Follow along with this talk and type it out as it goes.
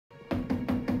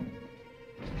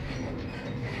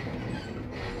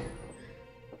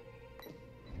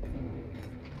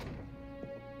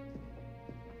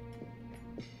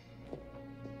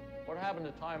having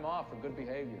the time off for good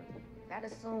behavior. That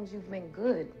assumes you've been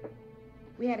good.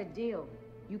 We had a deal.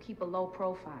 You keep a low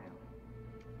profile.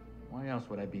 Why else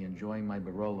would I be enjoying my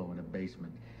Barolo in a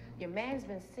basement? Your man's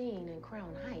been seen in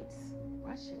Crown Heights,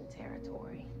 Russian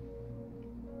territory.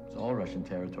 It's all Russian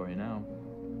territory now.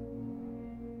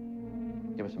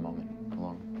 Give us a moment.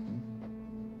 Along.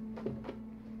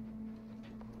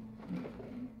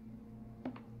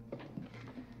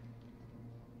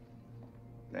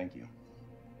 Thank you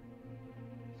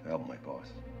for helping my boss.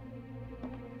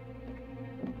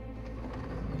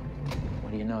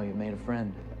 What do you know? You've made a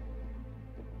friend.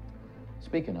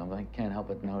 Speaking of, I can't help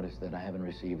but notice that I haven't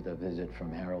received a visit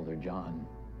from Harold or John.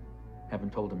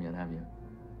 Haven't told them yet, have you?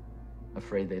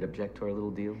 Afraid they'd object to our little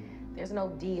deal? There's no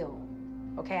deal.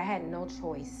 Okay, I had no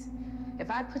choice. If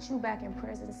I put you back in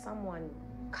prison, someone,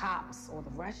 cops or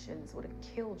the Russians, would have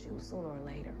killed you sooner or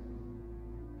later.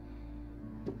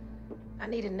 I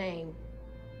need a name.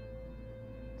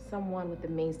 Someone with the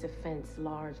means to fence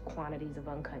large quantities of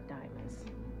uncut diamonds.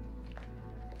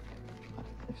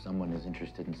 If someone is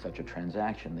interested in such a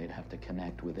transaction, they'd have to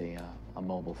connect with a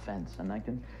mobile fence. And I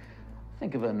can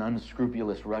think of an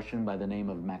unscrupulous Russian by the name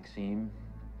of Maxim,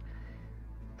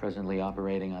 presently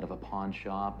operating out of a pawn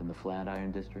shop in the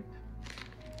Flatiron district.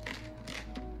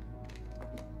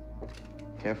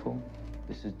 Careful.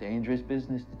 This is dangerous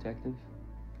business, detective.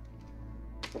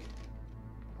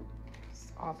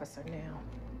 It's officer now.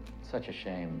 Such a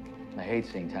shame. I hate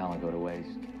seeing talent go to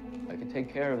waste. I could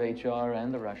take care of HR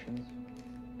and the Russians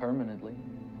permanently.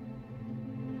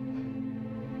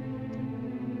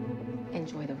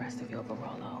 Enjoy the rest of your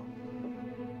Barolo.